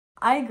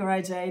I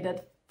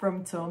graduated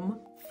from TUM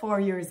 4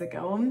 years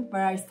ago,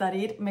 where I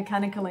studied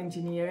mechanical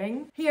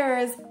engineering. Here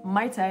is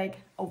my take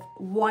of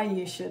why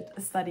you should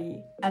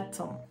study at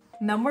TUM.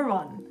 Number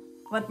one,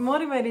 what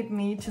motivated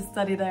me to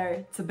study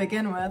there to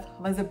begin with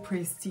was a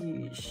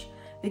prestige.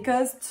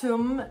 Because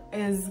TUM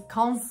is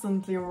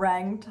constantly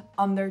ranked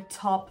on their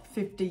top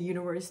 50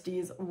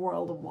 universities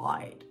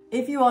worldwide.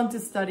 If you want to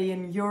study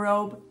in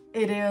Europe,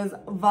 it is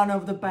one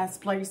of the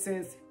best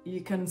places you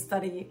can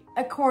study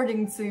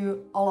according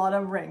to a lot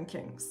of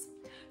rankings.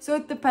 So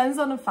it depends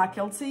on the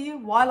faculty.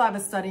 While I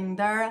was studying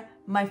there,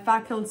 my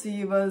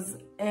faculty was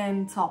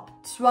in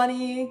top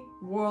 20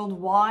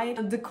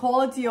 worldwide. The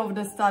quality of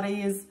the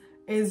studies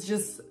is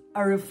just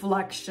a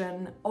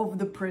reflection of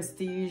the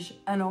prestige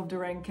and of the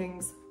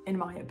rankings, in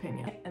my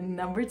opinion. And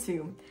number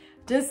two,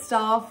 the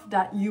stuff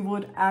that you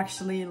would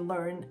actually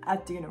learn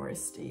at the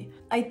university.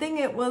 I think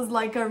it was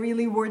like a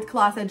really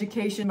world-class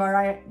education where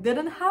I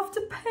didn't have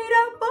to pay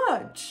that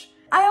much.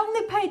 I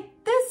only paid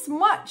this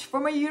much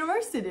for my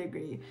university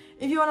degree.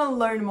 If you want to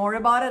learn more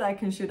about it, I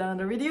can shoot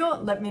another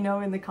video. Let me know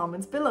in the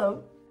comments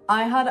below.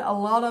 I had a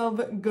lot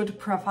of good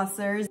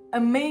professors,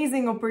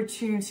 amazing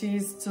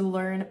opportunities to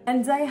learn,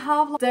 and they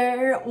have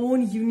their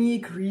own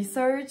unique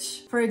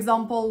research. For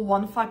example,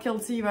 one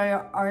faculty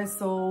where I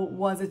also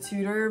was a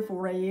tutor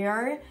for a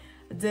year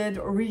did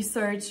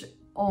research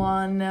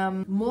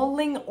on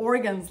modeling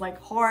organs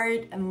like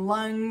heart and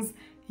lungs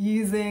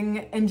using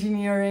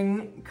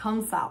engineering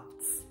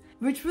concepts,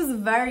 which was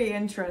very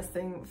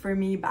interesting for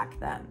me back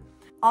then.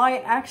 I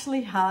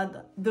actually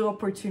had the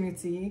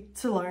opportunity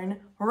to learn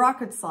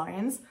rocket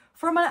science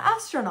from an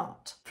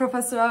astronaut,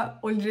 Professor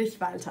Ulrich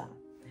Walter.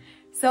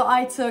 So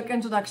I took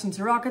Introduction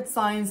to Rocket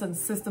Science and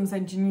Systems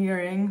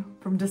Engineering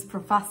from this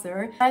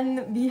professor,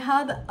 and we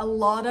had a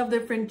lot of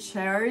different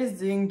chairs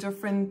doing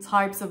different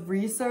types of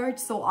research.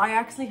 So I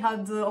actually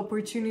had the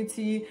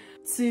opportunity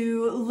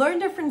to learn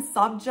different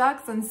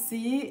subjects and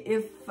see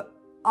if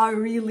I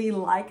really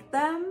liked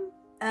them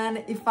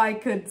and if I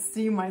could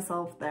see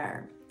myself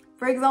there.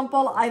 For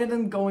example, I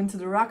didn't go into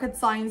the rocket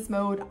science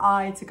mode,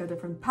 I took a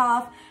different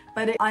path,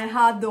 but I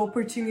had the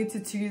opportunity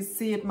to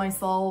see it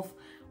myself.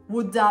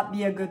 Would that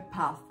be a good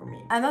path for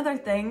me? Another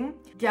thing,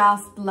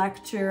 guest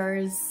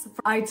lectures.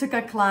 I took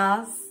a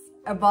class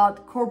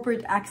about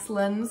corporate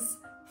excellence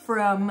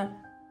from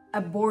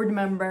a board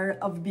member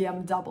of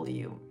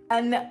BMW.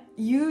 And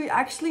you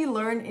actually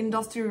learn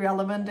industry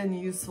relevant and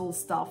useful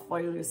stuff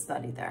while you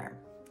study there.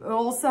 We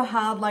also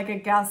had like a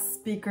guest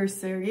speaker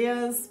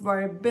series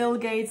where Bill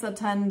Gates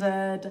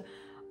attended.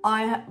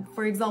 I,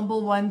 for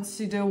example, went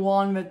to the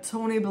one with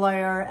Tony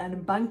Blair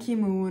and Ban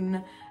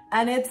Ki-moon,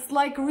 and it's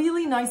like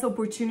really nice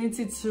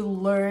opportunity to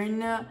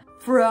learn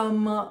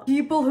from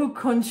people who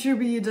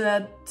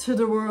contributed to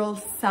the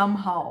world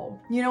somehow.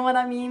 You know what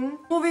I mean?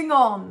 Moving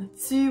on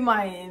to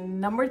my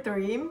number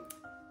three,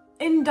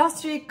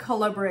 industry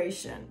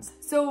collaborations.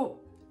 So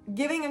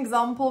giving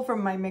example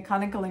from my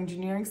mechanical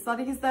engineering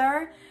studies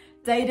there,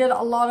 they did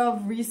a lot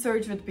of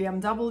research with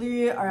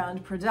BMW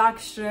around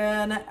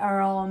production,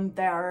 around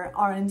their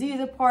R&D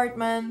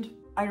department.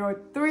 I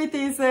wrote 3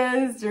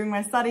 theses during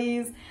my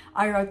studies.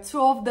 I wrote 2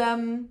 of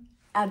them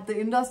at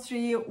the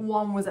industry.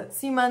 One was at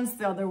Siemens,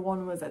 the other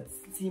one was at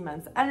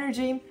Siemens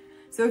Energy.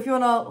 So if you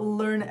want to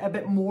learn a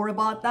bit more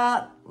about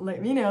that,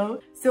 let me know.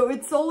 So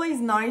it's always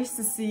nice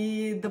to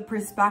see the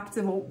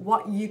perspective of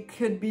what you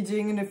could be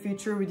doing in the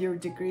future with your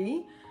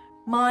degree.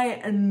 My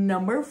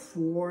number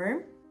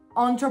 4,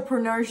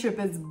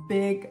 entrepreneurship is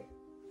big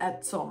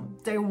at TUM.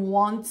 They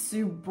want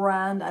to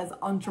brand as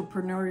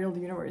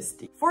entrepreneurial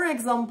university. For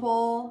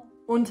example,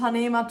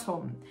 Unternehmer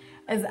TUM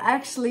is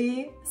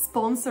actually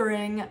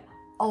sponsoring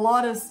a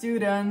lot of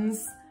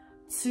students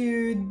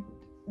to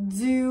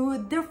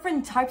do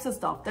different types of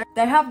stuff.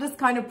 They have this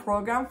kind of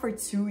program for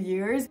 2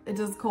 years. It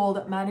is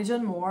called Manage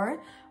and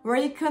More, where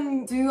you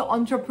can do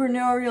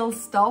entrepreneurial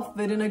stuff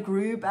within a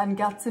group and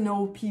get to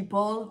know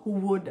people who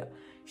would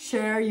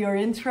share your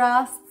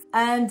interests.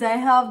 And they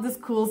have this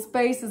cool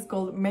space, it's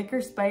called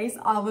MakerSpace.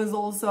 I was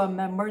also a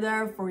member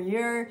there for a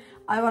year.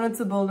 I wanted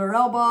to build a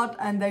robot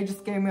and they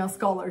just gave me a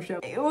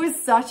scholarship. It was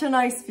such a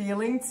nice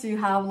feeling to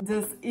have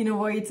this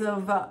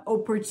innovative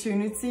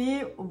opportunity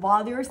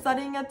while you're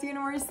studying at the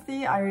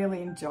university. I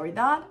really enjoyed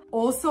that.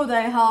 Also,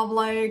 they have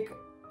like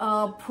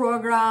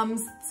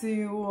programs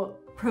to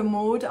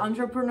promote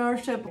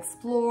entrepreneurship.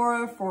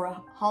 Xplore for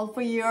half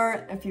a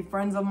year. A few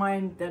friends of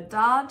mine did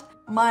that.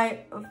 My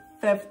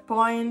 5th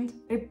point,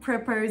 it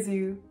prepares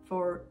you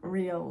for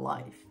real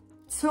life.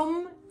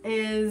 TUM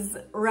is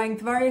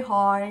ranked very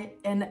high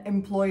in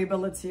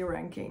employability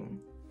ranking.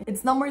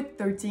 It's number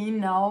 13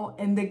 now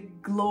in the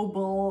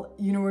global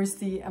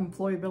university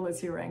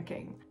employability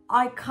ranking.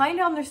 I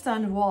kind of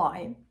understand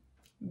why,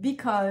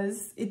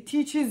 because it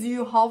teaches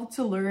you how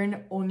to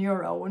learn on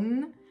your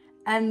own,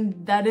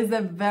 and that is a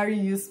very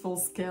useful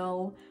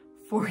skill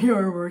for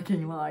your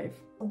working life.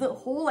 The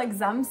whole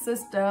exam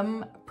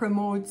system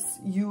promotes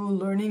you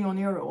learning on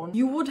your own.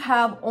 You would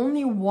have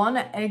only 1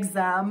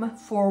 exam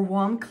for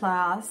 1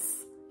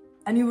 class,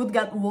 and you would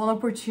get 1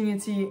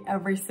 opportunity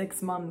every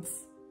 6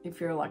 months if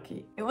you're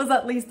lucky. It was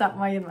at least that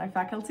way in my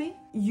faculty.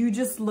 You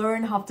just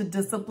learn how to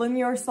discipline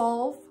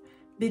yourself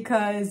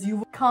because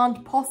you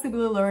can't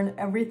possibly learn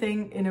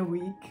everything in a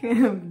week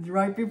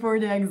right before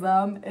the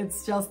exam.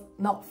 It's just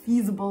not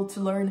feasible to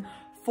learn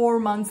 4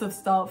 months of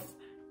stuff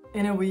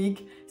in a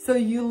week. So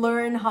you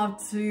learn how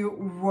to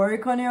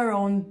work on your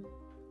own,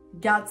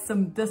 get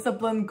some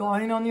discipline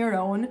going on your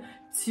own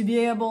to be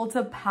able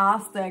to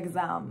pass the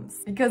exams,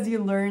 because you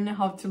learn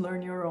how to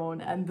learn your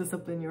own and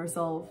discipline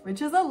yourself,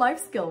 which is a life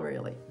skill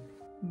really.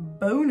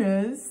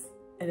 Bonus,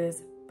 it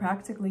is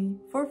practically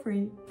for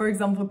free. For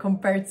example,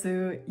 compared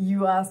to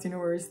US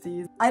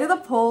universities. I did a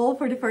poll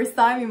for the first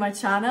time in my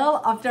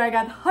channel after I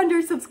got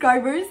 100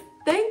 subscribers.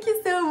 Thank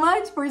you so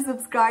much for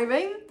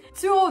subscribing.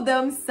 2 of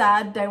them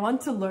said they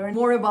want to learn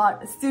more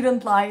about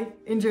student life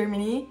in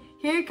Germany.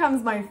 Here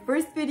comes my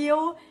first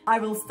video. I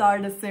will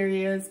start a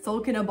series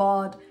talking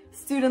about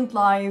student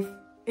life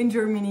in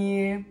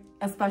Germany,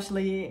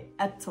 especially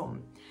at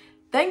TUM.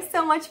 Thanks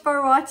so much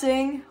for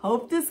watching.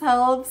 Hope this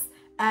helps.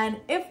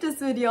 And if this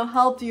video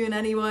helped you in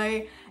any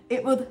way,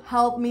 it would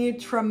help me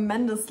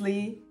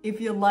tremendously if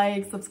you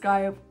like,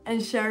 subscribe,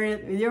 and share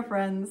it with your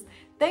friends.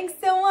 Thanks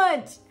so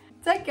much.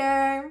 Take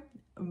care.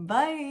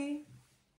 Bye.